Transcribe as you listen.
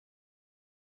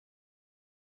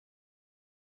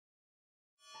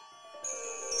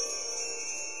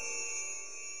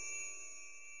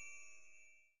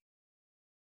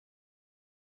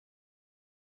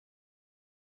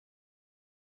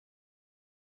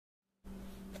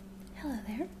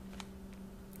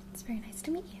It's very nice to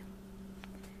meet you.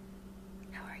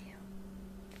 How are you?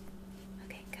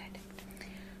 Okay, good.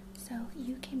 So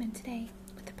you came in today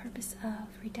with the purpose of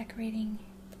redecorating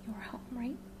your home,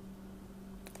 right?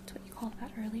 That's what you called that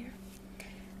earlier.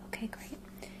 Okay, great.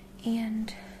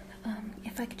 And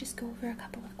if I could just go over a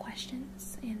couple of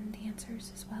questions and the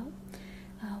answers as well,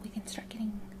 we can start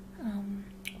getting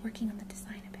working on the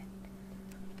design a bit.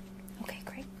 Okay,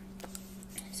 great.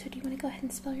 So do you want to go ahead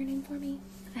and spell your name for me?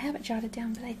 I have it jotted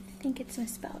down, but I think it's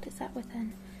misspelled. Is that with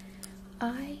an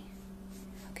I?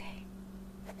 Okay.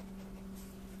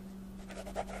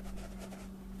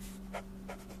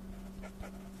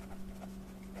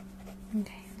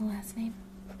 Okay, and the last name?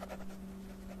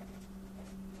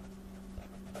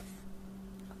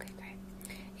 Okay, great.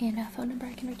 And a phone number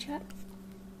I can reach you at?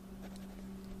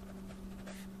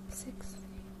 6.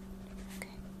 Okay.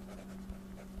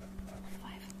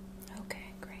 5. Okay,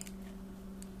 great.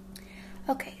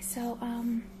 Okay, so,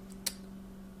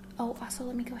 oh, also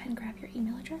let me go ahead and grab your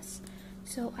email address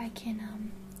so I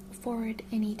can, forward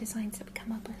any designs that we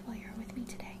come up with while you're with me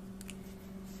today.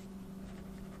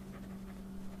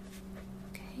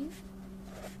 Okay.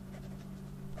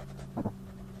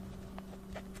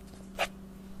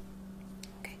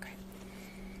 Okay, great.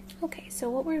 Okay, so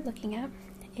what we're looking at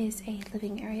is a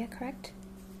living area, correct?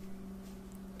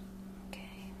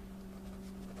 Okay.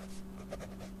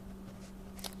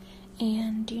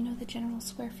 And do you know the general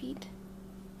square feet?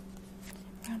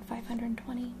 Around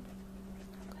 520?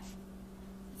 Okay.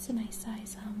 It's a nice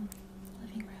size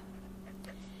living room.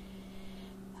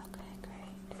 Okay,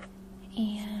 great.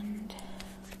 And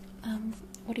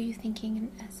what are you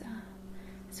thinking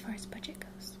as far as budget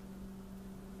goes?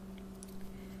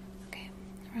 Okay,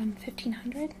 around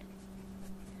 1,500?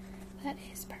 That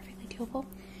is perfectly doable.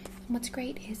 And what's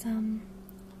great is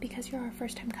because you're our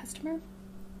first time customer,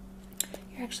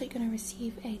 you're actually going to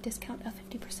receive a discount of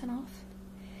 50% off.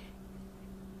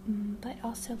 But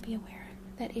also be aware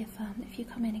that if you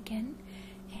come in again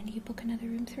and you book another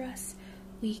room through us,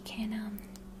 we can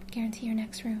guarantee your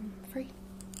next room free.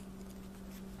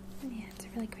 Yeah, it's a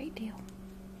really great deal.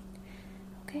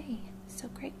 Okay, so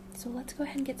great. So let's go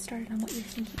ahead and get started on what you're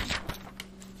thinking.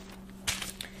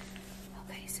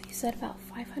 Okay, so you said about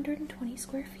 520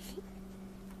 square feet.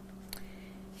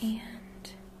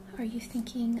 And are you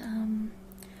thinking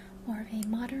more of a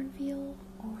modern feel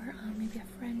or maybe a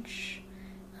French?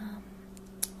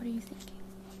 What are you thinking?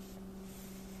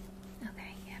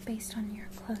 Okay, yeah, based on your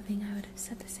clothing, I would have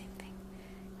said the same thing.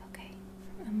 Okay,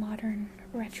 a modern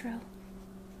retro.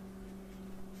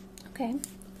 Okay,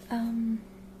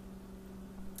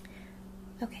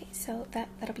 okay, so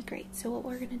that'll be great. So what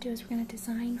we're gonna do is we're gonna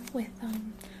design with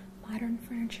modern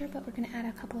furniture, but we're gonna add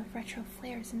a couple of retro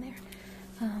flares in there.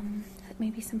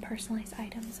 Maybe some personalized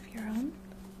items of your own.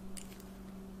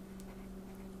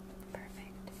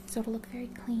 So it'll look very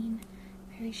clean,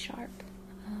 very sharp,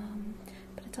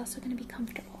 but it's also going to be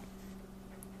comfortable.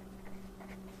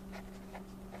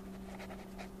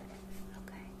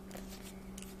 Okay.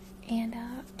 And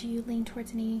do you lean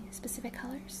towards any specific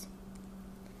colors?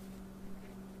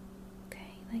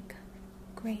 Okay, like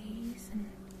grays and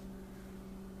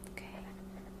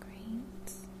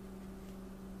greens.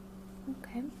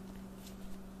 Okay.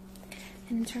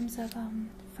 And in terms of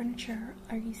furniture,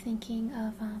 are you thinking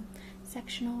of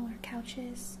sectional or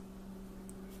couches?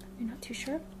 You're not too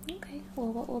sure? Okay, well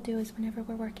what we'll do is whenever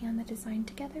we're working on the design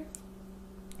together,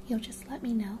 you'll just let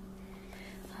me know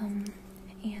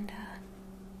and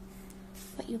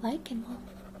what you like, and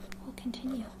we'll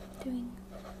continue doing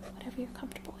whatever you're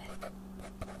comfortable with.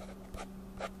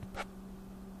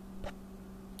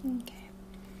 Okay,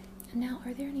 and now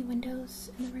are there any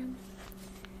windows in the room?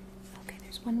 Okay,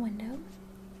 there's one window.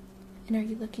 And are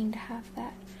you looking to have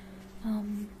that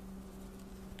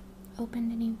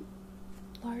opened any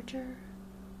larger?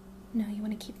 No, you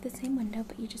want to keep the same window,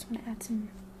 but you just want to add some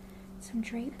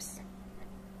drapes.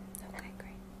 Okay,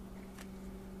 great.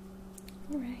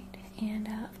 Alright, and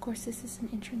of course this is an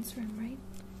entrance room, right?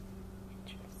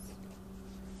 Entrance.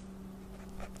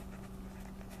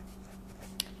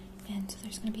 And so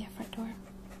there's going to be a front door.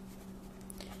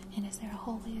 And is there a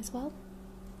hallway as well?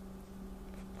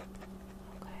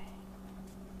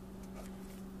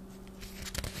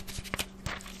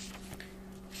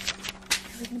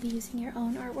 Are we going to be using your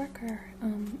own artwork or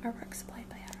artwork supplied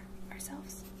by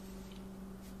ourselves?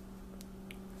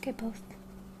 Okay, both.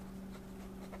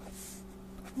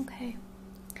 Okay,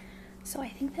 so I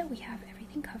think that we have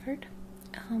everything covered.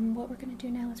 What we're going to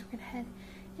do now is we're going to head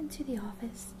into the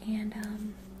office and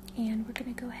we're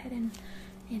going to go ahead and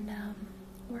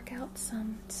work out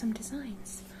some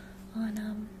designs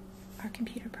on our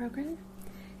computer program,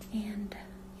 and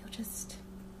you'll just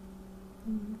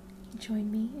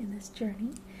join me in this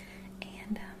journey,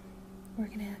 and we're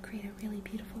gonna create a really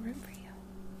beautiful room for you.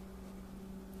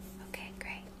 Okay,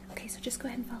 great. Okay, so just go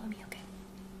ahead and follow me, okay?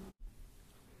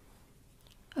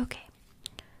 Okay,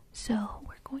 so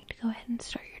we're going to go ahead and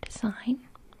start your design.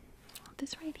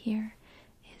 This right here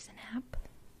is an app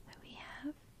that we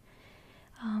have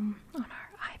on our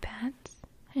iPads,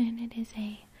 and it is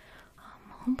a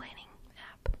home planning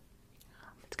app.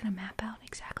 It's going to map out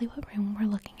exactly what room we're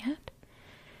looking at,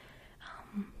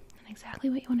 and exactly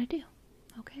what you want to do.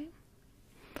 Okay.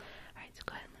 All right. So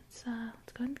go ahead. Let's go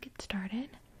ahead and get started.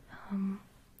 I'm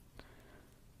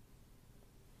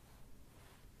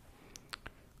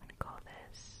gonna call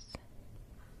this.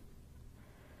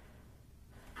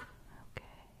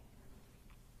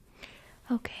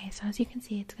 Okay, so as you can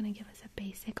see, it's going to give us a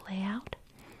basic layout,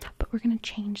 but we're going to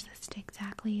change this to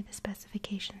exactly the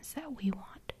specifications that we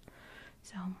want.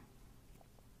 So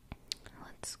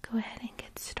let's go ahead and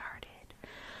get started.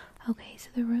 Okay, so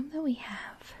the room that we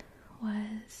have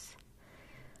was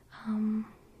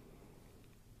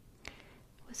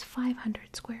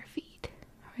 500 square feet,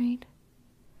 right?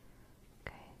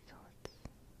 Okay, so let's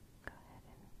go ahead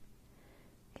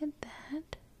and get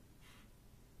that.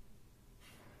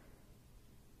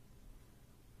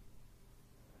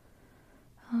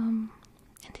 And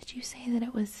did you say that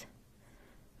it's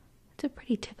a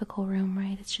pretty typical room,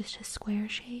 right? It's just a square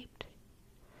shaped.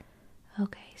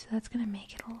 Okay, so that's gonna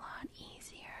make it a lot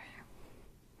easier.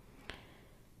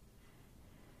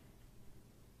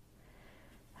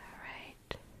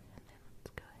 Alright, and then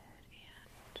let's go ahead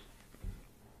and,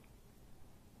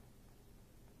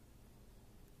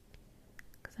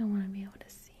 because I want to be able to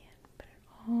see it, put it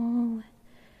all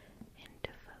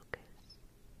into focus.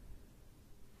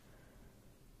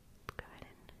 Go ahead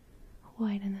and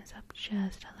widen this up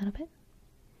just a little bit.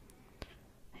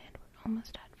 And we're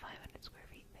almost at 500 square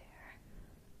feet there.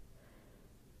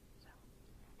 So.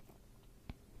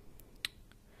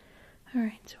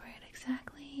 Alright, so we're at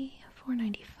exactly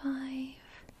 495. I'm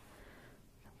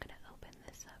going to open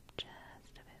this up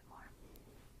just a bit more.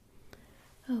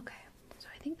 Okay, so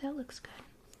I think that looks good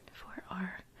for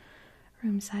our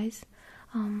room size.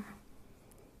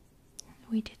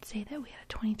 We did say that we had a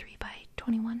 23 by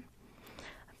 21.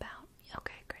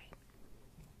 Okay, great.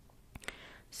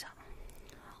 So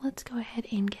let's go ahead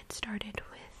and get started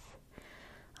with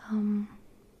our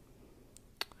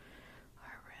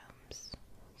rooms.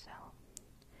 So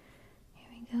here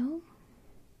we go.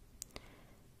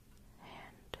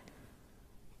 And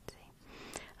let's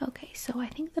see. Okay, so I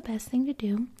think the best thing to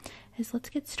do is let's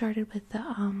get started with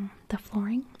the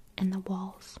flooring and the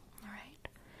walls. All right.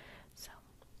 So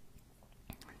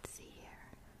let's see here.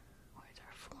 Where's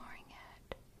our flooring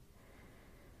at?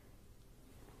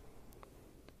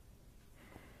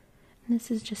 And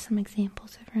this is just some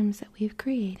examples of rooms that we've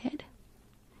created.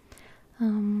 Let's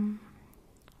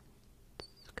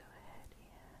go ahead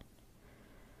and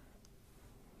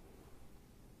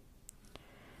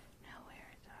now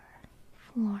where's our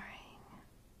flooring?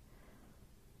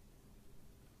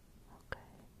 Okay.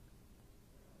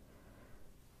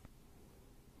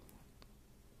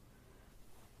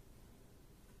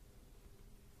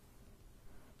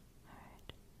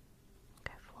 Alright.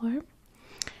 Okay, floor.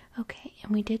 Okay,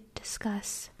 and we did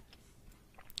discuss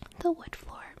the wood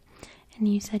floor, and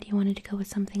you said you wanted to go with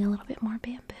something a little bit more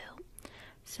bamboo.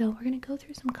 So we're going to go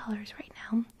through some colors right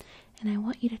now, and I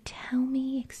want you to tell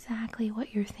me exactly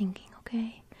what you're thinking,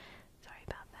 okay? Sorry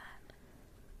about that.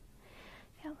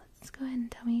 Yeah, let's go ahead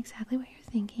and tell me exactly what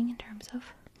you're thinking in terms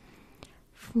of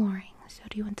flooring. So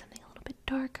do you want something a little bit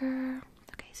darker?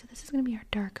 Okay, so this is going to be our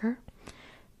darker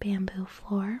bamboo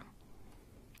floor.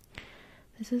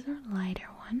 This is our lighter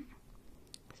one.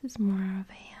 This is more of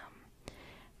a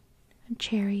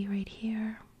cherry right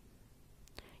here.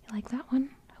 You like that one?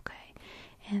 Okay.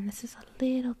 And this is a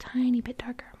little tiny bit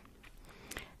darker.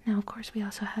 Now, of course, we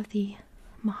also have the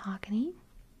mahogany.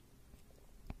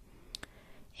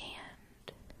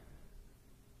 And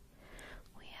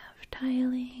we have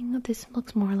tiling. This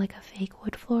looks more like a fake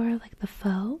wood floor, like the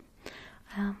faux.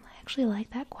 I actually like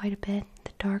that quite a bit,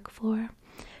 the dark floor,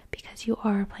 because you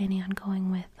are planning on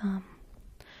going with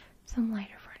some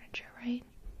lighter furniture, right?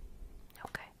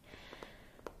 Okay.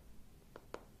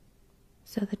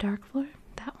 So the dark floor,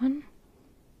 that one?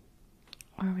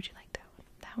 Or would you like that one?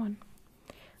 That one?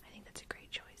 I think that's a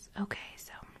great choice. Okay,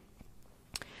 so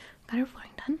got our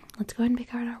flooring done. Let's go ahead and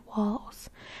pick out our walls.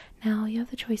 Now you have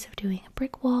the choice of doing a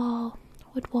brick wall,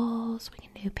 wood walls, we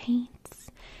can do paints,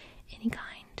 any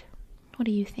kind. What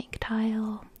do you think?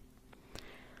 Tile?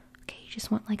 Okay, you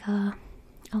just want like a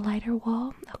lighter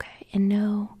wall? Okay, and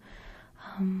no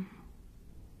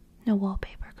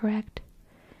wallpaper, correct?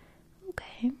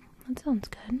 Okay, that sounds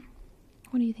good.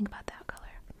 What do you think about that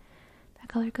color? That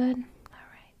color good?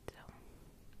 Alright, so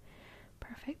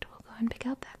perfect. We'll go ahead and pick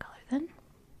out that color then.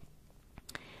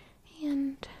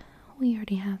 And we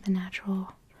already have the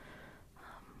natural,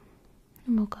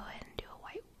 and we'll go ahead and do a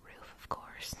white roof, of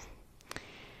course.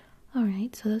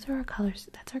 Alright, so those are our colors.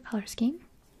 That's our color scheme.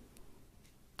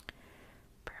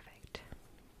 Perfect.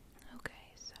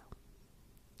 Okay, so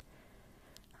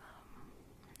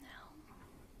now,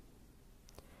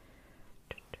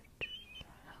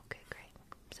 okay, great.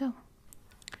 So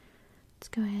let's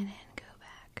go ahead and go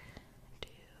back to,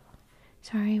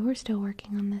 sorry, we're still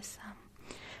working on this.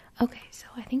 Okay, so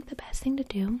I think the best thing to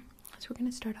do is we're going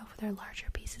to start off with our larger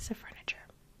pieces of furniture.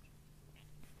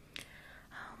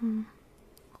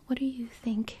 What do you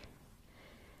think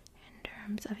in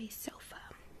terms of a sofa?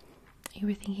 You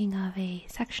were thinking of a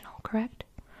sectional, correct?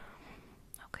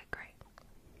 Okay, great.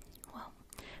 Well,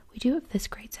 we do have this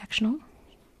great sectional.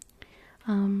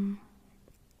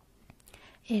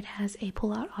 It has a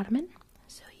pull-out ottoman,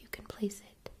 so you can place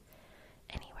it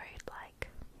anywhere you'd like.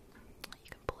 You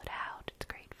can pull it out. It's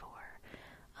great for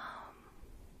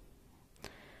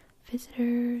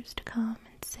visitors to come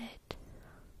and sit.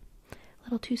 A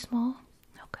little too small?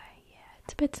 Okay, yeah,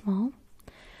 it's a bit small.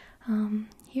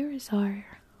 Here's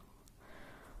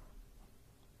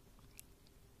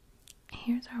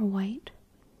our white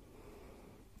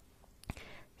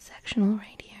sectional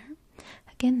right here.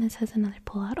 Again, this has another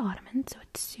pull-out ottoman, so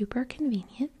it's super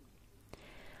convenient.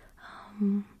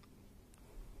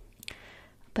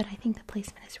 But I think the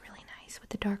placement is really nice with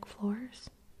the dark floors.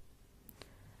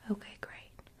 Okay, great.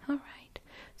 Alright,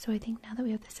 so I think now that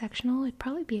we have the sectional, it'd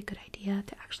probably be a good idea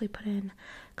to actually put in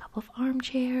a couple of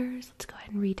armchairs. Let's go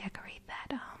ahead and redecorate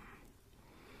that.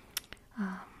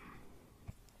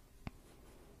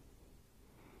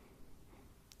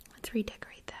 Let's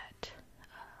redecorate that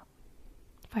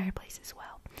fireplace as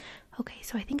well. Okay,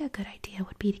 so I think a good idea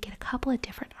would be to get a couple of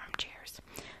different armchairs,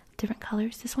 different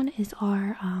colors. This one is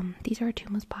our, these are our two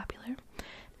most popular.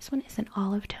 This one is an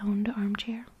olive-toned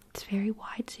armchair. It's very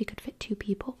wide, so you could fit 2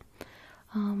 people.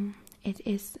 It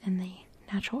is in the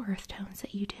natural earth tones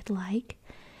that you did like.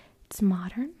 It's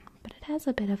modern, but it has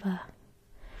a bit of a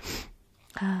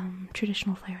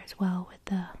traditional flair as well with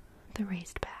the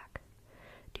raised back.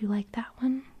 Do you like that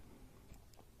one?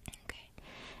 Okay.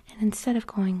 And instead of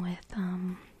going with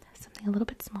something a little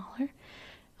bit smaller,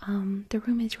 the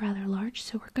room is rather large,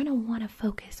 so we're going to want to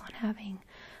focus on having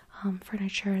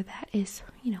furniture that is,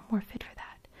 more fit for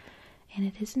that. And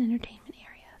it is an entertainment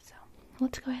area, so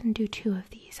let's go ahead and do 2 of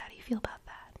these. How do you feel about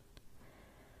that?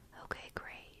 Okay,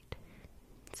 great.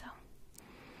 So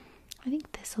I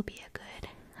think this will be a good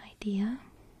idea.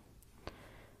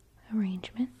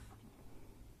 Arrangement.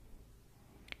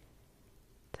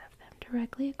 Let's have them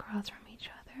directly across from each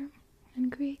other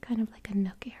and create kind of like a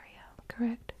nook area,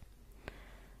 correct?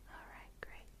 Alright,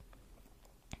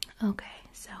 great. Okay,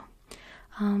 so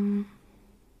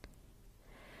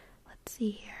let's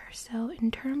see here. So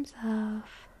in terms of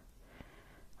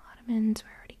ottomans,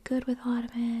 we're already good with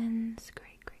ottomans.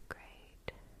 Great, great,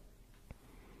 great.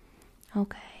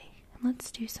 Okay,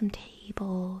 let's do some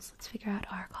tables. Let's figure out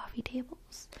our coffee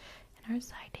tables and our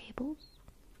side tables.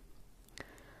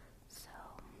 So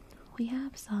we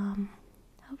have a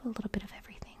little bit of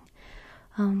everything.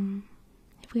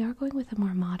 If we are going with a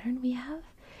more modern, we have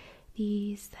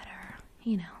these that are,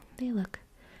 they look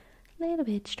a little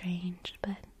bit strange,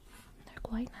 but they're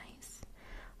quite nice.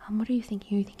 What are you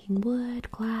thinking? Are you thinking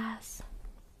wood, glass?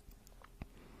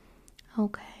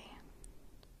 Okay.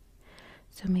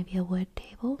 So maybe a wood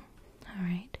table.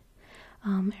 Alright.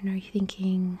 And are you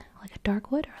thinking like a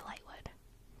dark wood or a light wood?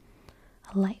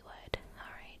 A light wood.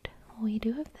 Alright. Well, we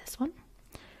do have this one,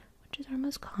 which is our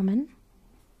most common.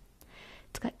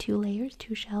 It's got 2 layers,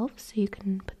 2 shelves, so you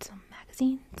can put some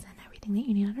magazines and everything that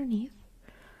you need underneath.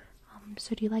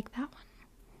 So do you like that one?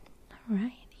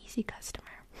 Alright, easy customer.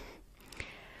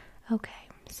 Okay,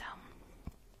 so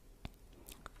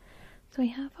we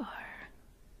have our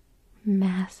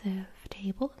massive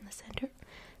table in the center.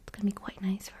 It's going to be quite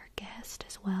nice for a guest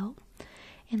as well.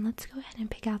 And let's go ahead and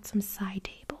pick out some side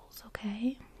tables,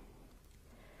 okay?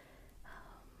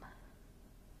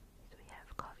 So we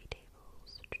have coffee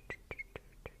tables.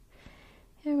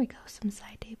 Here we go, some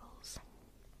side tables.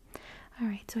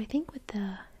 Alright, so I think with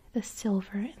the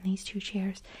silver in these 2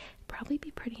 chairs, it'd probably be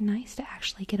pretty nice to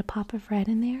actually get a pop of red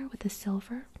in there with the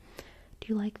silver. Do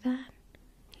you like that?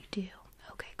 You do?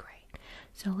 Okay, great.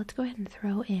 So let's go ahead and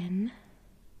throw in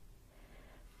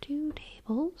 2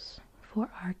 tables for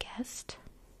our guest.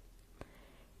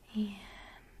 And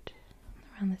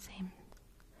around the same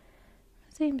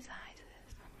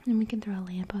sizes. And we can throw a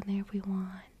lamp on there if we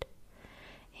want.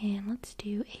 And let's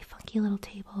do a funky little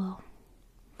table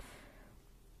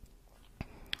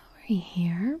over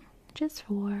here, just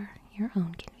for your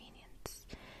own convenience.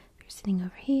 If you're sitting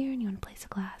over here and you want to place a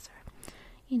glass, or,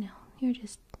 you know, you're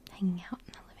just hanging out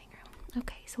in the living room.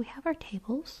 Okay, so we have our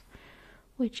tables,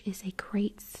 which is a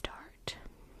great start.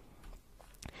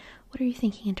 What are you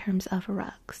thinking in terms of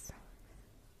rugs?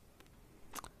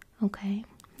 Okay,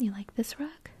 you like this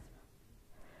rug?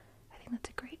 I think that's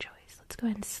a great choice. Let's go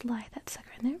ahead and slide that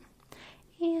sucker in there.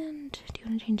 And do you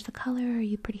want to change the color? Or are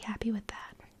you pretty happy with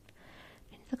that?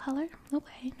 Change the color?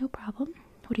 Okay, no problem.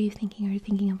 What are you thinking? Are you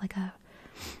thinking of like a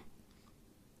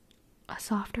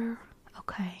softer?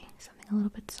 Okay, something a little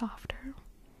bit softer.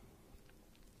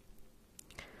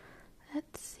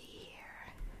 Let's see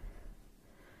here.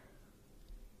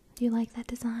 Do you like that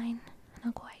design?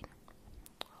 Not quite.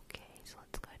 Okay, so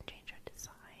let's go ahead and change our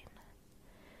design.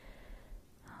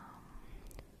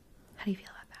 How do you feel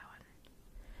about that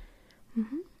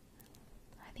one?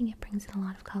 I think it brings in a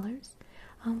lot of colors.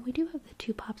 We do have the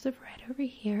 2 pops of red over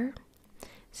here.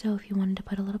 So if you wanted to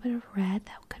put a little bit of red,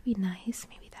 that could be nice.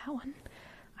 Maybe that one.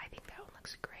 I think that one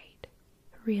looks great.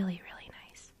 Really, really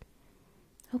nice.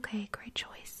 Okay, great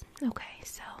choice. Okay,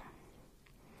 so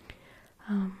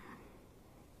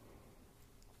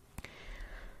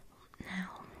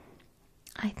now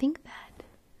I think that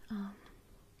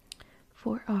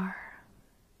for our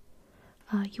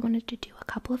you wanted to do a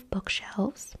couple of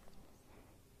bookshelves.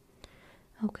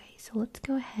 Okay, so let's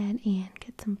go ahead and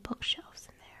get some bookshelves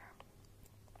in there.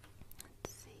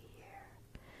 Let's see here.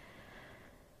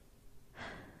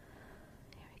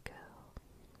 Here we go.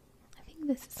 I think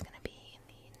this is going to be in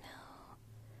the, no,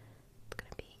 it's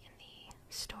going to be in the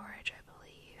storage, I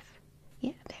believe.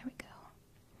 Yeah, there we go.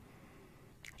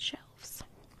 Shelves.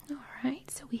 Alright,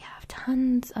 so we have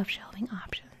tons of shelving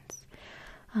options.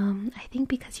 I think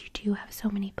because you do have so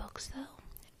many books, though,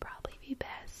 it'd probably be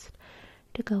best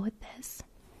to go with this.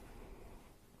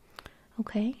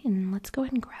 Okay, and let's go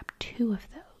ahead and grab 2 of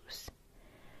those.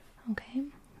 Okay,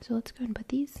 so let's go ahead and put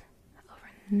these over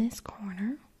in this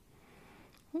corner.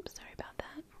 Oops, sorry about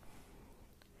that.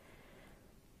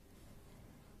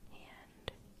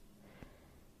 And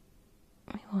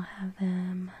we will have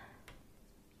them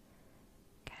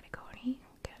catty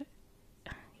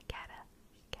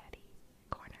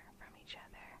corner from each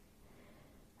other.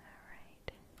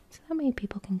 Alright, so that many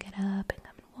people can get up and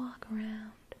come and walk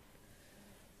around.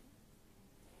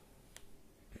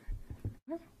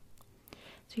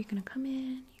 So you're going to come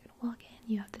in, you're going to walk in,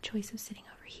 you have the choice of sitting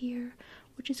over here,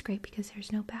 which is great because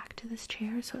there's no back to this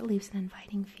chair, so it leaves an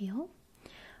inviting feel.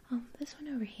 This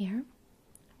one over here,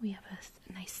 we have a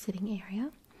nice sitting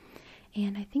area,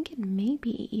 and I think it may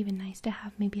be even nice to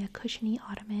have maybe a cushiony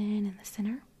ottoman in the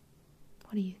center.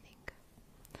 What do you think?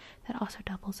 That also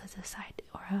doubles as a side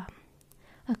or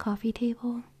a coffee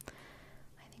table.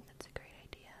 I think that's a great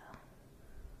idea.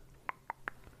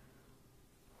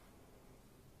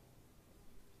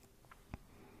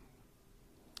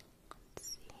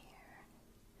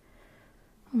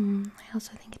 I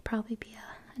also think it'd probably be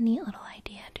a neat little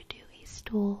idea to do a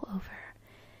stool over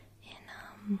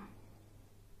in,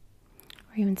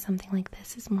 or even something like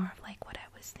this is more of like what I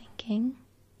was thinking.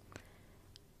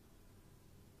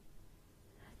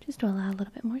 Just to allow a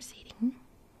little bit more seating.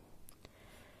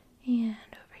 And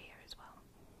over here as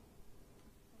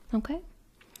well. Okay.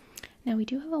 Now we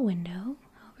do have a window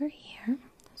over here.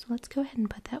 So let's go ahead and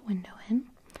put that window in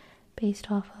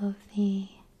based off of the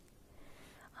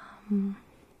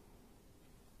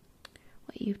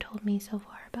what you've told me so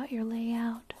far about your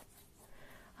layout.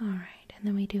 Alright, and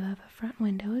then we do have a front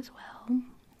window as well.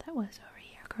 That was over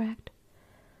here, correct?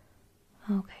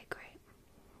 Okay, great.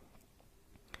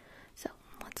 So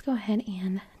let's go ahead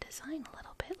and design a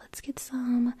little bit. Let's get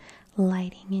some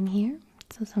lighting in here.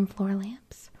 So some floor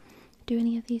lamps. Do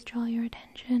any of these draw your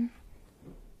attention?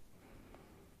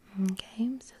 Okay,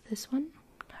 so this one.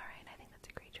 Alright, I think that's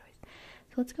a great choice.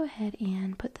 So let's go ahead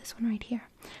and put this one right here.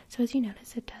 So as you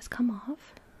notice, it does come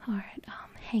off, or it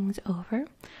hangs over.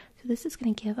 So this is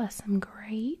going to give us some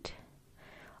great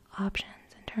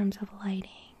options in terms of lighting.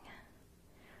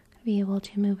 Gonna be able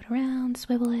to move it around,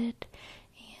 swivel it,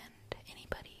 and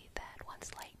anybody that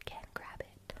wants light can grab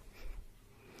it.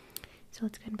 So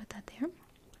let's go ahead and put that there.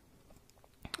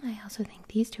 I also think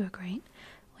these two are great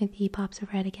with the pops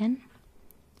of red again.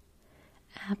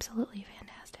 Absolutely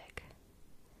fantastic.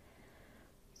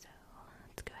 So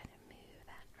let's go ahead and move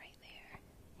that right there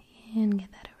and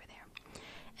get that over there.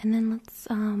 And then let's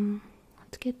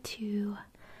get two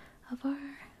of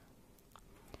our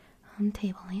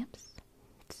table lamps.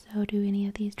 So do any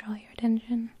of these draw your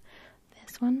attention?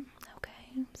 This one, okay.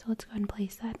 Okay, so let's go ahead and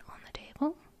place that on the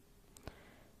table.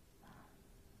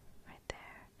 Right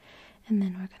there. And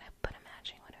then we're going to put a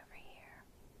matching one over here.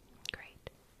 Great.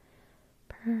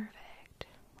 Perfect.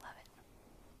 Love it.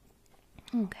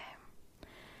 Okay.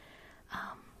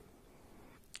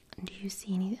 Do you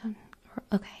see any?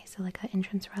 Okay, so like an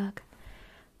entrance rug.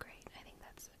 Great. I think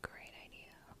that's a great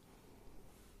idea.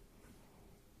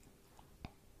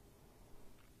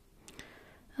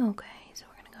 Okay, so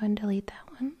we're going to go ahead and delete that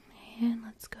one. And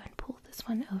let's go ahead and pull this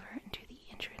one over into the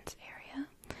entrance area.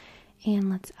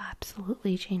 And let's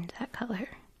absolutely change that color.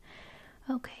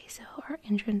 Okay, so our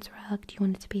entrance rug, do you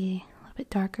want it to be a little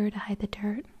bit darker to hide the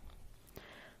dirt?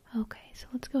 Okay, so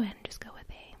let's go ahead and just go with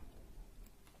a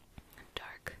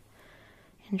dark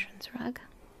entrance rug.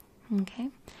 Okay,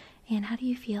 and how do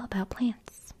you feel about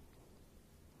plants?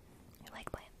 You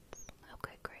like plants?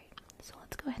 Okay, great. So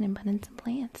let's go ahead and put in some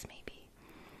plants, maybe.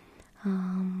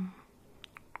 Let's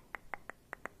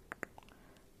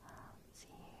see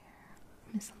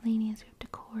here. Miscellaneous, we have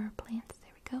decor, plants,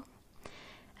 there we go.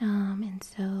 And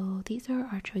so these are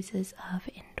our choices of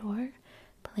indoor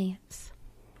plants.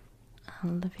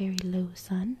 The very low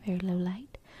sun, very low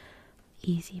light,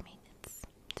 easy maintenance.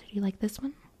 So do you like this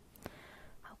one?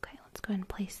 Okay, let's go ahead and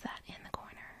place that in the corner.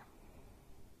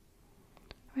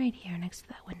 Right here next to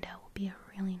that window will be a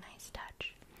really nice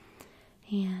touch.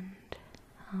 And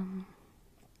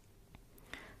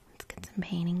let's get some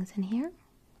paintings in here.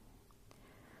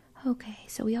 Okay,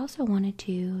 so we also wanted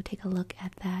to take a look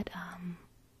at that,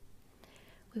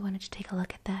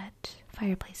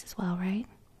 fireplace as well, right?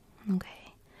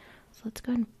 Okay, so let's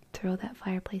go ahead and throw that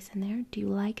fireplace in there. Do you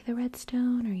like the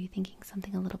redstone, or are you thinking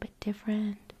something a little bit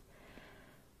different?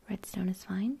 Redstone is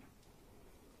fine.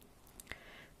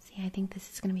 See, I think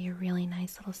this is going to be a really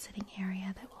nice little sitting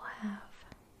area that we'll have.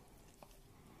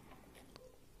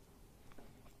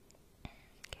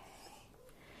 Okay,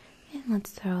 and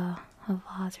let's throw a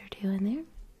vase or two in there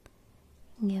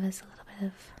and give us a little bit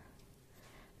of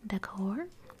decor.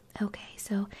 Okay,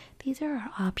 so these are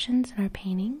our options in our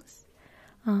paintings.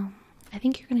 I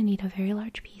think you're going to need a very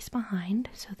large piece behind,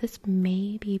 so this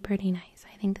may be pretty nice.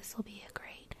 I think this will be a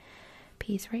great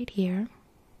piece right here.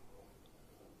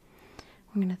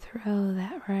 We're going to throw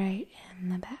that right in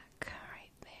the back,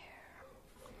 right there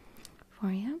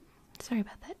for you. Sorry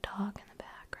about that dog in the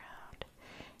background.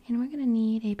 And we're going to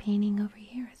need a painting over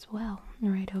here as well,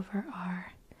 right over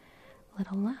our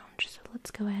little lounge. So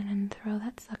let's go ahead and throw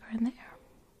that sucker in there.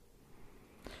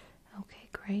 Okay,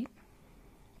 great.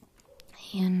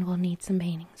 And we'll need some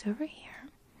paintings over here.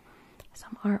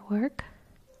 Some artwork.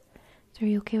 So are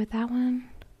you okay with that one?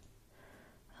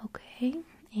 Okay,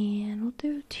 and we'll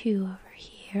do two over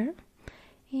here.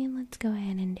 And let's go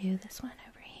ahead and do this one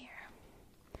over here.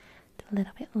 It's a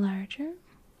little bit larger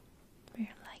for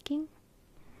your liking.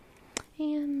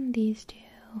 And these two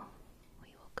we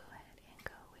will go ahead and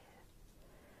go with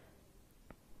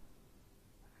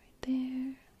right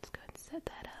there. Let's go ahead and set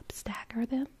that up, stagger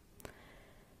them.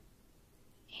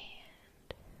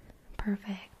 And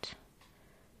perfect.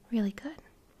 Really good.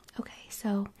 Okay,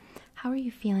 so how are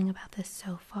you feeling about this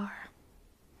so far?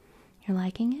 You're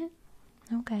liking it?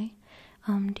 Okay.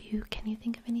 Can you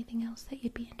think of anything else that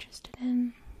you'd be interested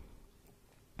in?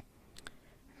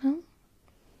 No?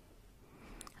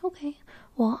 Okay.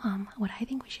 Well, what I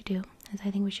think we should do is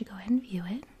I think we should go ahead and view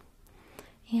it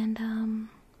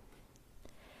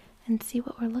and see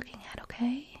what we're looking at,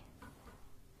 okay?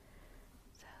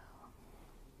 So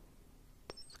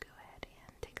let's go ahead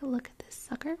and take a look at this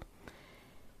sucker.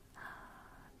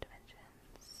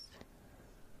 Dimensions.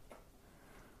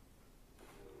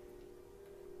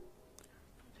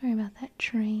 Sorry about that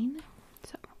train.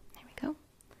 So, there we go.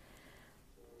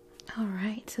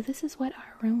 Alright, so this is what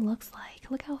our room looks like.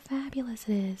 Look how fabulous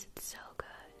it is. It's so good.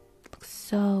 It looks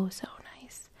so, so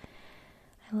nice.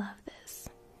 I love this.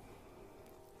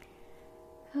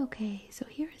 Okay, so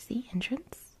here is the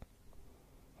entrance.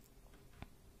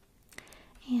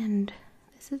 And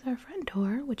this is our front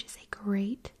door, which is a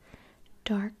great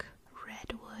dark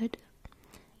red wood.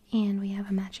 And we have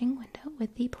a matching window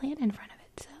with the plant in front of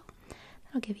it, so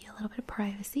that'll give you a little bit of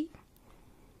privacy.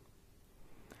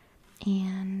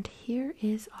 And here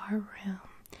is our room.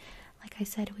 Like I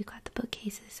said, we've got the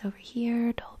bookcases over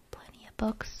here, plenty of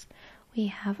books. We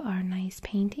have our nice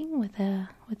painting with a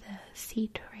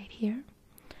seat right here.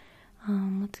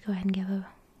 Let's go ahead and give a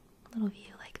little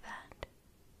view like that.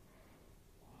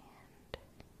 And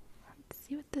let's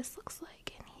see what this looks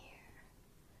like in here.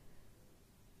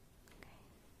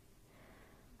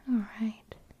 Okay.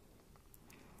 Alright.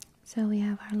 So we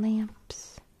have our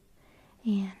lamps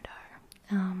and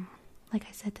our, like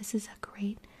I said, this is a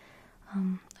great,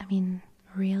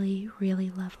 really, really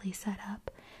lovely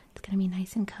setup. It's going to be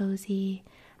nice and cozy.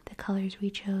 The colors we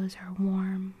chose are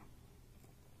warm.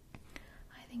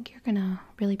 I think you're going to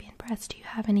really be impressed. Do you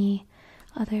have any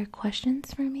other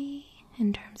questions for me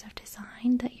in terms of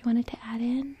design that you wanted to add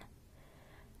in?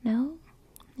 No?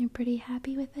 You're pretty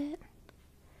happy with it?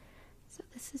 So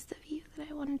this is the view that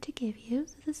I wanted to give you.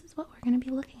 So this is what we're going to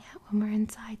be looking at when we're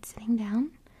inside sitting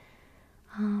down.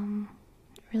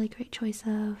 Really great choice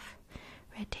of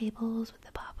red tables with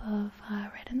the pop of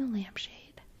red in the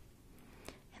lampshade.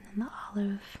 And then the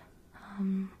olive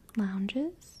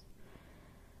lounges.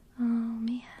 Oh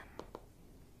man.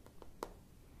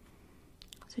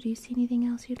 So do you see anything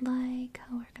else you'd like?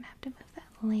 Oh, we're going to have to move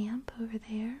that lamp over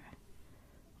there,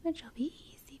 which will be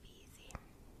easy peasy.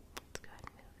 Let's go ahead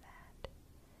and move that.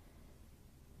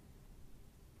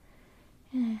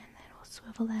 And then we'll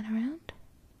swivel that around.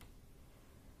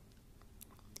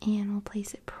 And we'll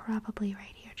place it probably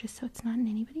right here, just so it's not in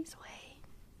anybody's way.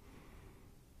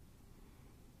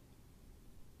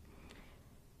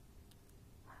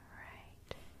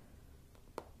 Alright.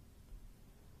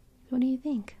 What do you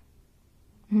think?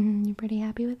 You're pretty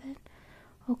happy with it?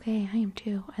 Okay, I am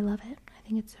too. I love it. I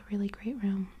think it's a really great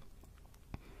room.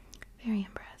 Very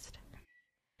impressed.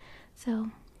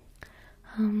 So,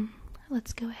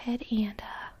 let's go ahead and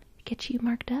get you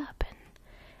marked up and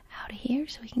out of here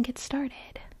so we can get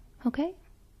started. Okay? All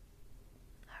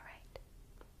right.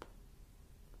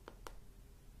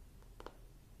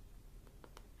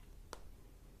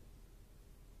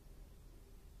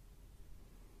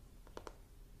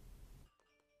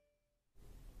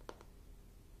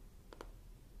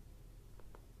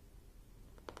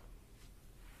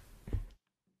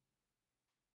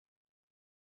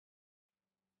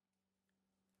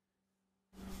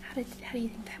 How do you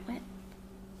think that went?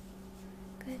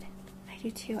 Good. I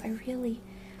do too.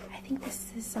 I think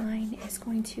this design is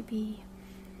going to be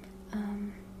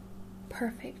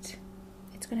perfect.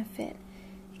 It's going to fit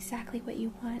exactly what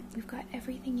you want. We've got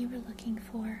everything you were looking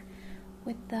for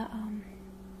with the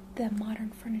modern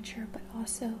furniture, but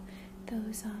also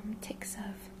those ticks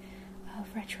of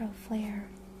retro flair.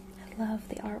 I love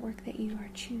the artwork that you are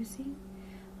choosing.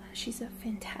 She's a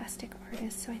fantastic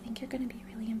artist, so I think you're going to be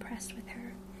really impressed with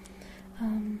her.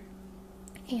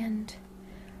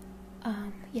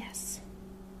 Yes.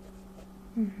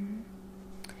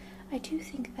 I do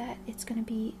think that it's going to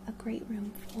be a great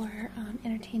room for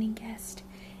entertaining guests,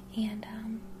 and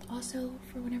also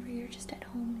for whenever you're just at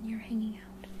home and you're hanging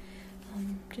out,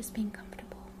 just being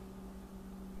comfortable.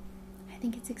 I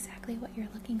think it's exactly what you're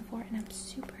looking for, and I'm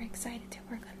super excited to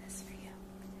work on this for you.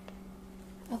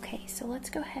 Okay, so let's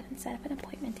go ahead and set up an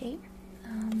appointment date.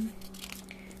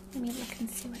 Let me look and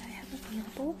see what I have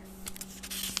available.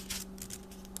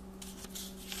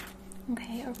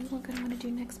 Okay, are we going to want to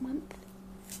do next month?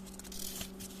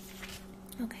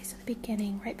 Okay, so the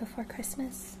beginning, right before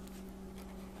Christmas.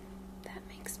 That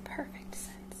makes perfect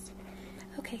sense.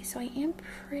 Okay, so I am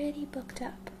pretty booked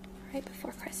up right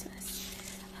before Christmas.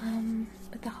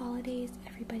 With the holidays,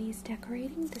 everybody's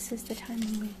decorating. This is the time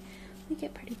when we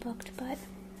get pretty booked, but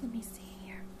let me see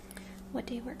here. What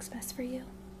day works best for you?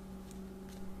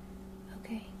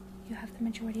 Okay, you have the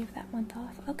majority of that month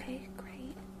off. Okay,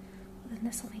 great. Well, then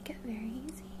this will make it very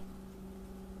easy.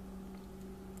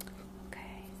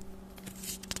 Okay.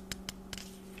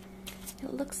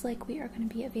 It looks like we are going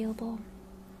to be available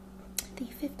the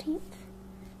 15th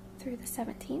through the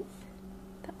 17th.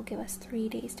 That will give us 3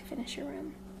 days to finish your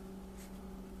room.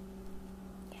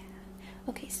 Yeah.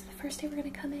 Okay, so the first day we're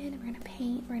going to come in and we're going to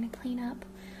paint, we're going to clean up,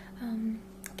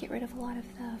 get rid of a lot of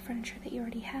the furniture that you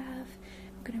already have.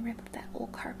 We're going to rip up that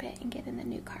old carpet and get in the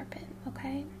new carpet,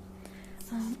 okay?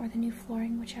 Or the new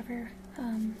flooring, whichever.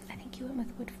 I think you went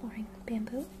with wood flooring,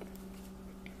 bamboo.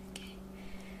 Okay,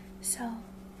 so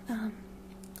we're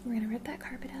going to rip that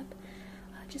carpet up,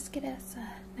 just get us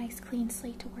a nice clean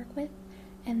slate to work with,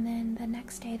 and then the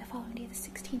next day, the following day, the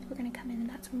 16th, we're going to come in and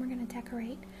that's when we're going to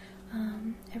decorate.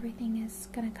 Everything is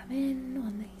going to come in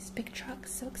on these big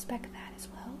trucks, so expect that as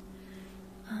well.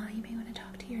 You may want to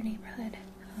talk to your neighborhood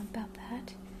about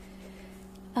that.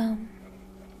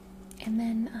 And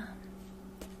then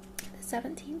the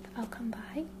 17th, I'll come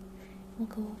by. We'll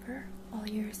go over all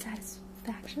your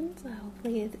satisfactions.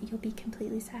 Hopefully you'll be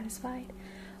completely satisfied.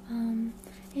 And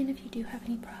if you do have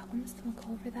any problems, then we'll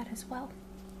go over that as well.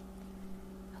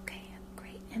 Okay,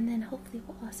 great. And then hopefully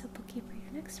we'll also book you for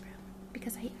your next room,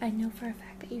 because I know for a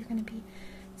fact that you're going to be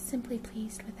simply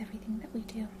pleased with everything that we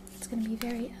do. It's going to be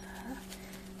very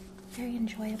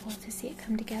enjoyable to see it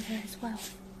come together as well.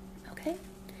 Okay?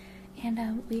 And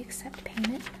we accept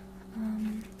payment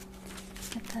on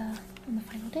the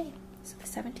final day. So the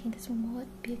 17th is when we'll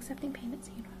be accepting payments,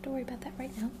 so you don't have to worry about that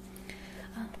right now.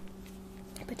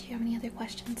 But do you have any other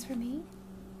questions for me?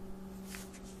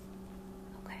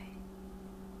 Okay.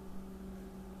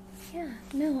 Yeah,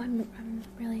 no, I'm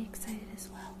really excited as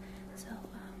well. So,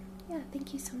 yeah,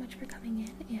 thank you so much for coming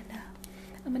in, and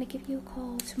I'm going to give you a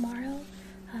call tomorrow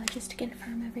just to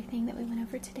confirm everything that we went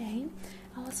over today.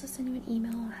 I'll also send you an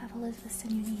email. I'll have Elizabeth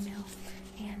send you an email,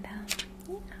 and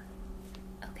yeah.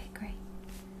 Okay, great.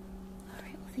 All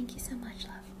right, well, thank you so much,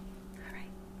 love. All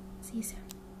right, see you soon.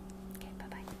 Okay,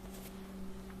 bye-bye.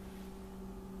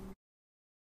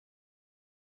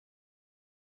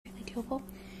 Really doable.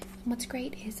 And what's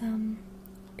great is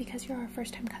because you're our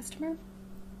first-time customer,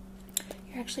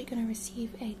 you're actually going to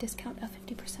receive a discount of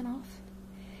 50% off.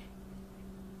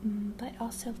 But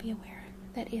also be aware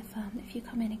that if you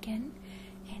come in again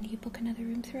and you book another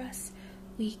room through us,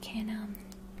 we can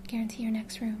guarantee your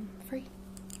next room free.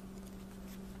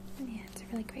 Yeah, it's a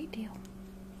really great deal.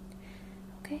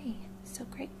 Okay, so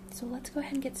great. So let's go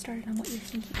ahead and get started on what you're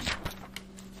thinking.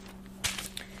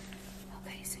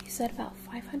 Okay, so you said about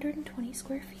 520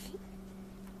 square feet.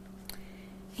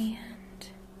 And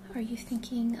are you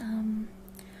thinking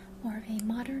more of a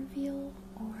modern feel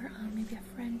or maybe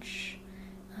a French?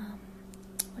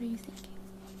 What are you thinking?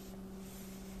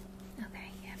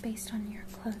 Okay, yeah, based on your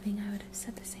clothing, I would have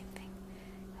said the same thing.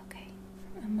 Okay,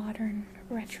 a modern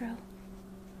retro.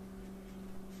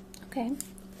 Okay,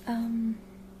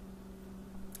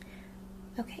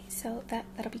 okay, so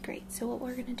that'll be great. So what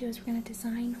we're gonna do is we're gonna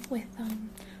design with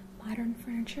modern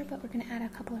furniture, but we're gonna add a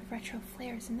couple of retro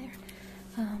flares in there.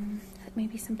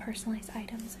 Maybe some personalized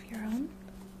items of your own.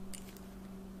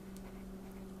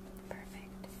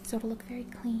 Perfect. So it'll look very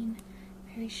clean,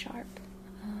 very sharp,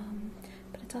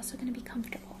 but it's also going to be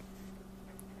comfortable.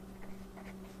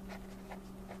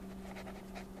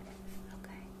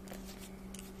 Okay.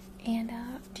 And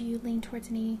do you lean towards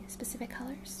any specific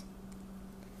colors?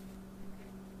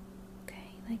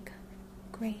 Okay, like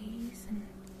grays and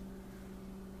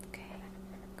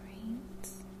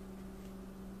greens.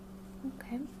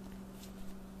 Okay.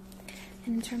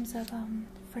 And in terms of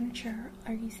furniture,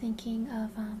 are you thinking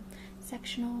of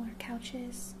sectional or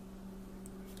couches?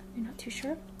 You're not too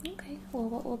sure? Okay. Well,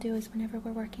 what we'll do is whenever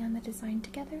we're working on the design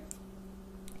together,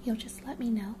 you'll just let me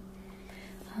know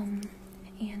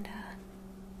and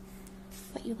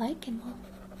what you like, and we'll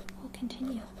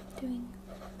continue doing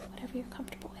whatever you're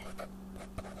comfortable with.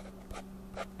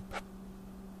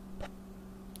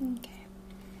 Okay.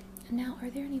 And now, are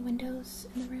there any windows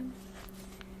in the room?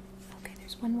 Okay,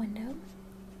 there's one window.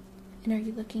 And are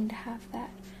you looking to have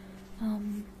that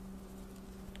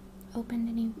opened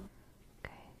any?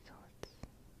 Okay, so let's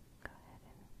go ahead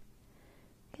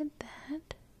and get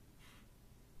that.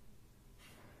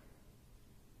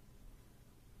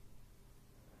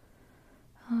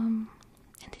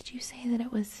 And did you say that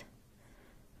it's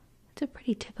a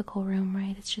pretty typical room,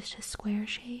 right? It's just a square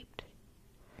shaped.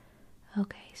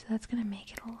 Okay, so that's gonna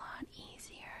make it a lot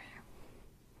easier.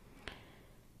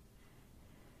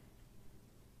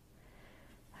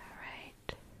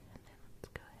 Alright, and then let's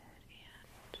go ahead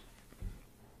and,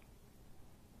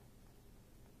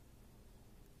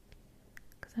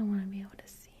 because I want to be able to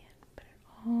see it, put it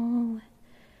all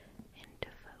into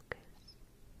focus.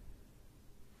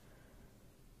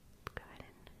 Let's go ahead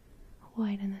and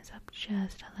widen this up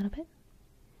just a little bit.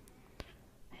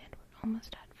 And we're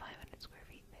almost at 500 square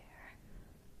feet there.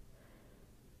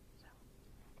 So.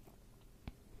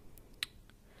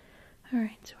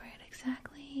 Alright, so we're at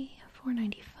exactly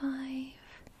 495.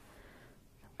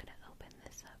 I'm going to open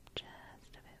this up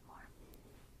just a bit more.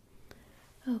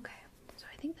 Okay, so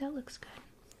I think that looks good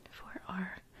for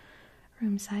our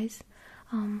room size.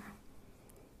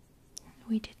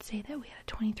 We did say that we had a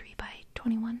 23 by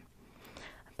 21.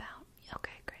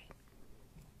 Okay,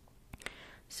 great.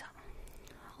 So,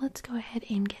 let's go ahead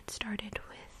and get started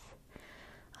with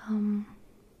our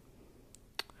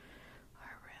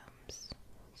rooms.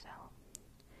 So,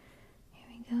 here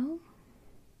we go.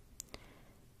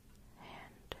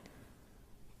 And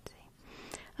let's see.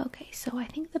 Okay, so I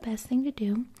think the best thing to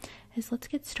do is let's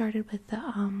get started with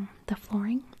the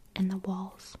flooring and the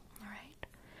walls. All right.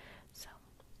 So,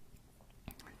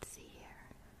 let's see here.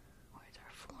 Where's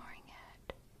our flooring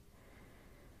at?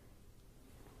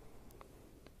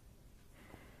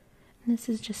 And this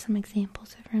is just some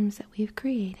examples of rooms that we've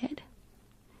created.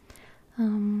 Let's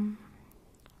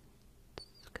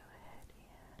go ahead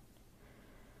and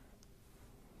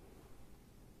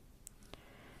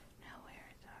now where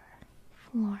is our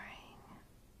flooring?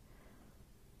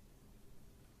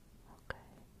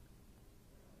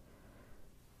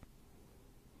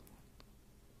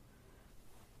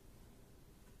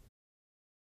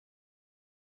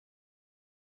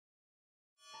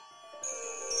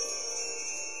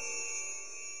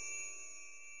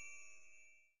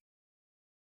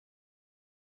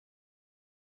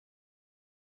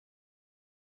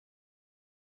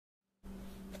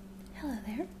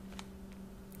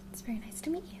 it's very nice to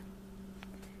meet you.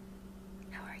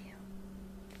 How are you?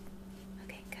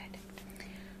 Okay, good.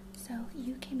 So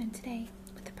you came in today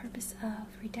with the purpose of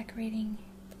redecorating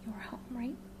your home,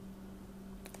 right?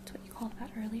 That's what you called about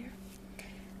earlier.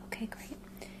 Okay, great.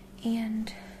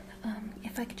 And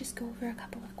if I could just go over a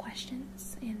couple of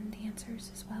questions and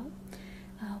answers as well,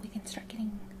 we can start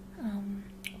getting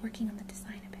working on the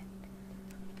design a bit.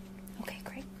 Okay,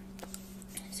 great.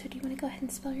 So do you want to go ahead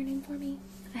and spell your name for me?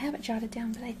 I have it jotted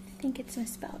down, but I think it's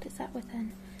misspelled. Is that with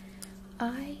an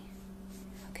I?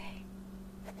 Okay.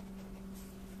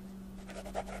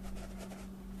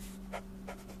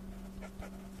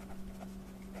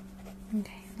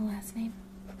 Okay, and the last name?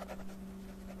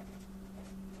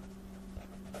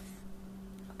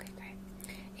 Okay, great.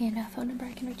 And a phone number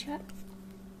I can reach you at?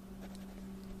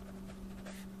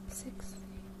 6.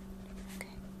 Okay.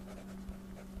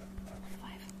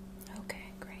 5. Okay,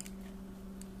 great.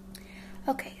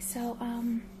 Okay, so,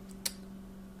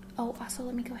 oh, also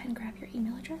let me go ahead and grab your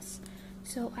email address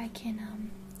so I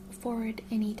can, forward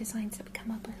any designs that we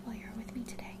come up with while you're with me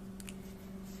today.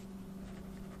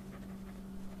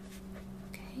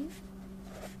 Okay.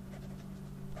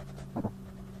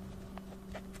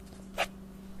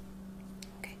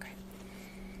 Okay, great.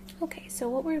 Okay, so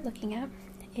what we're looking at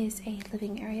is a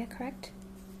living area, correct?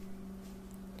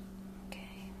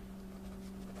 Okay.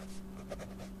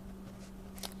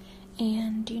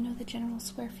 And do you know the general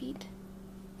square feet?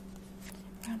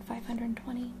 Around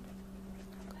 520.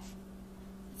 Okay.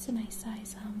 It's a nice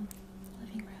size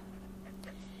living room.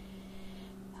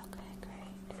 Okay,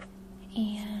 great.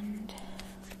 And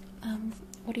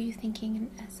what are you thinking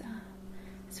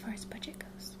as far as budget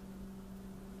goes?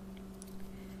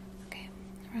 Okay,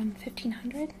 around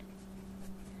 1,500.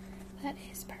 That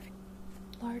is perfect.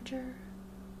 Larger?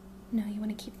 No, you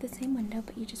want to keep the same window,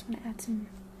 but you just want to add some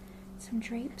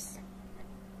drapes.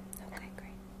 Okay,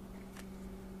 great.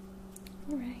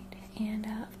 All right, and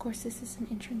of course this is an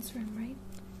entrance room, right?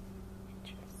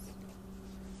 Entrance.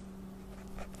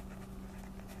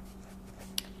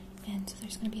 And so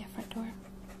there's going to be a front door.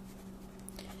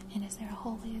 And is there a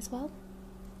hallway as well?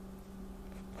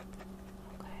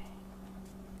 Okay.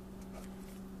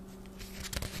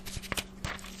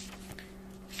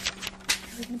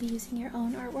 Are we going to be using your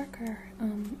own artwork or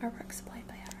artwork supplied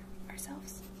by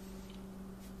ourselves?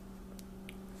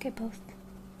 Okay, both.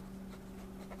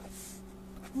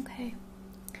 Okay.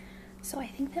 So I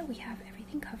think that we have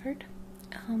everything covered.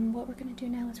 What we're going to do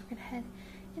now is we're going to head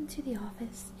into the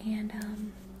office and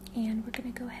we're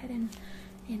going to go ahead and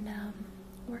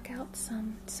work out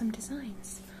some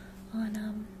designs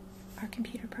on our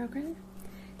computer program,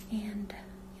 and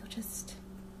you'll just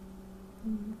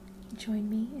join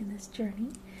me in this journey,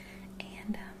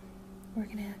 and we're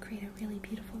gonna create a really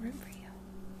beautiful room for you.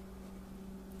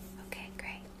 Okay,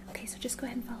 great. Okay, so just go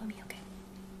ahead and follow me, okay?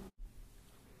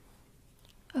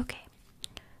 Okay,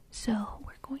 so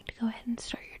we're going to go ahead and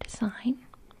start your design.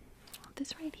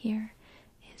 This right here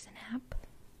is an app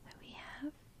that we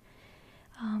have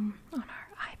on our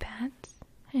iPads,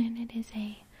 and it is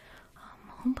a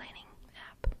home planning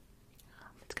app.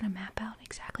 It's going to map out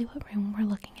exactly what room we're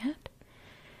looking at,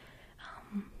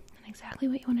 and exactly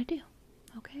what you want to do.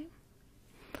 Okay.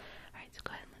 All right. So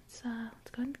go ahead. Let's go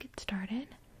ahead and get started.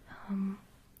 I'm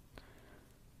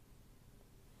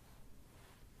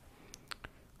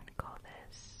gonna call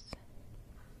this.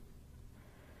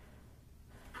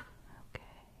 Okay.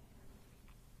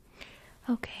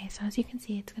 Okay. So as you can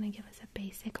see, it's going to give us a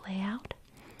basic layout,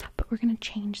 but we're going to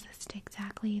change this to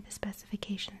exactly the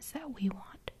specifications that we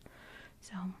want.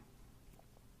 So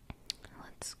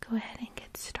let's go ahead and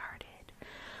get started.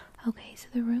 Okay, so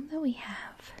the room that we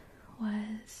have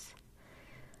was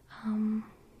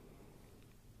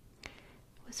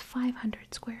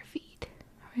 500 square feet,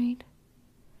 right?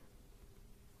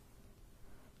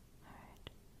 Alright.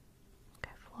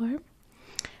 Okay, floor.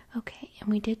 Okay, and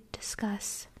we did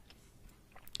discuss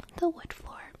the wood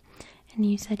floor, and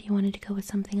you said you wanted to go with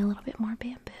something a little bit more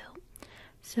bamboo.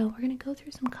 So we're going to go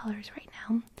through some colors right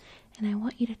now, and I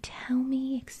want you to tell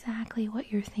me exactly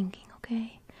what you're thinking,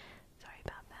 okay? Sorry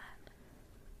about that.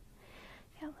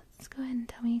 Yeah, let's go ahead and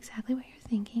tell me exactly what you're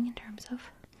thinking in terms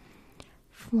of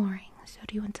flooring. So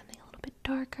do you want something a little bit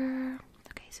darker?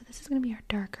 Okay, so this is going to be our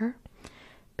darker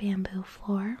bamboo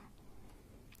floor.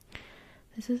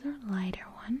 This is our lighter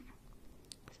one.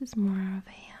 This is more of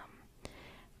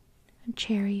a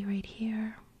cherry right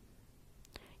here.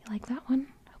 You like that one?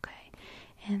 Okay.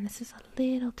 And this is a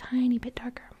little tiny bit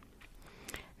darker.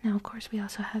 Now, of course, we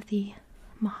also have the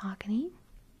mahogany.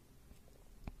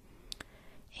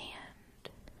 And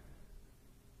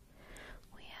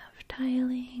we have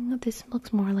tiling. This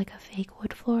looks more like a fake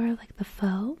wood floor, like the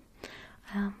faux.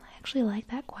 I actually like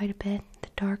that quite a bit, the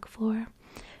dark floor,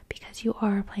 because you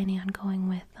are planning on going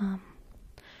with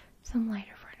some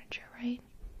lighter furniture, right?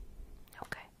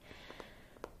 Okay.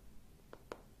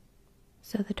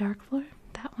 So the dark floor,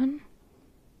 that one?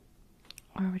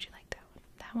 Or would you like that one?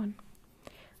 That one.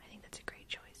 I think that's a great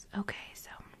choice. Okay, so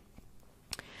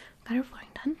got our flooring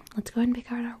done. Let's go ahead and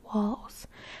pick out our walls.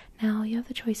 Now you have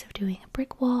the choice of doing a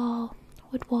brick wall,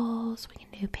 wood walls, we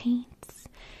can do paints,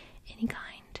 any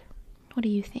kind. What do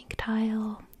you think?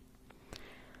 Tile?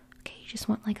 Okay, you just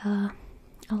want like a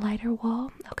lighter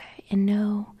wall? Okay, and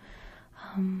no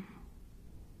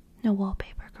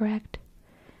wallpaper, correct?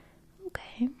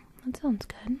 Okay, that sounds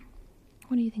good.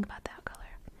 What do you think about that color?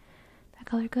 That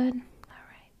color good?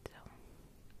 Alright, so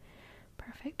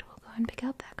perfect. We'll go ahead and pick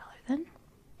out that color then.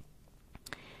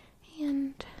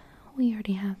 And we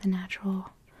already have the natural,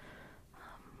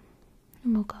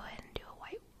 and we'll go ahead and do a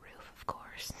white roof, of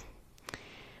course.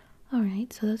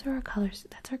 Alright, so those are our colors.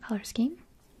 That's our color scheme.